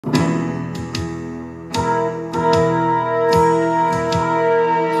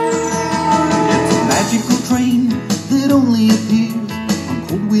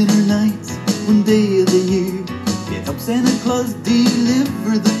Santa Claus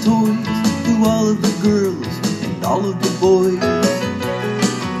deliver the toys to all of the girls and all of the boys.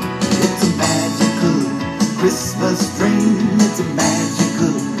 It's a magical Christmas train. It's a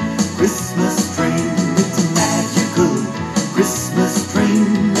magical Christmas train. It's a magical Christmas train,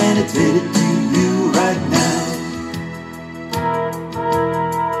 and it's headed to you right now.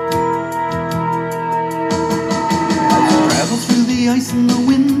 As it travels through the ice and the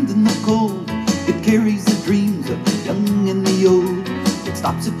wind and the cold, it carries the dreams of the young and the old. It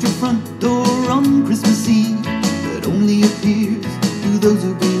stops at your front door on Christmas Eve, but only appears to those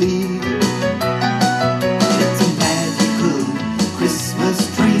who believe. It's a magical Christmas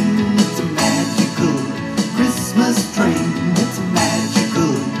train. It's a magical Christmas train. It's a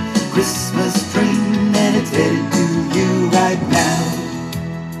magical Christmas train, and it's headed to you right now.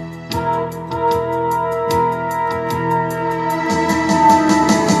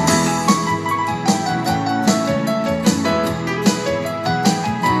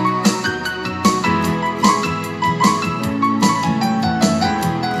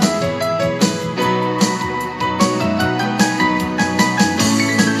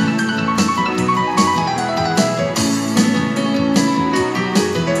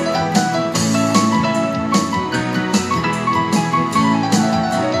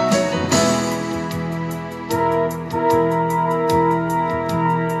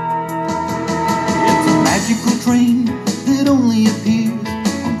 Train that only appears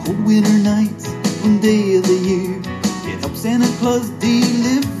on cold winter nights, one day of the year. It helps Santa Claus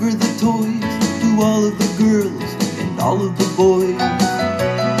deliver the toys to all of the girls and all of the boys.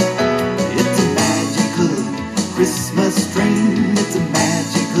 It's a magical Christmas train. It's a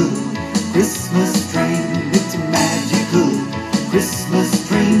magical Christmas train. It's a magical Christmas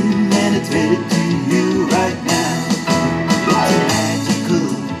train, and it's headed to you right now. It's a magical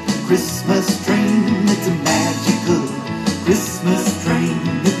Christmas train. It's a magical Christmas train.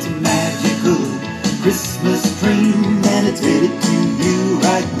 It's a magical Christmas train, and it's headed to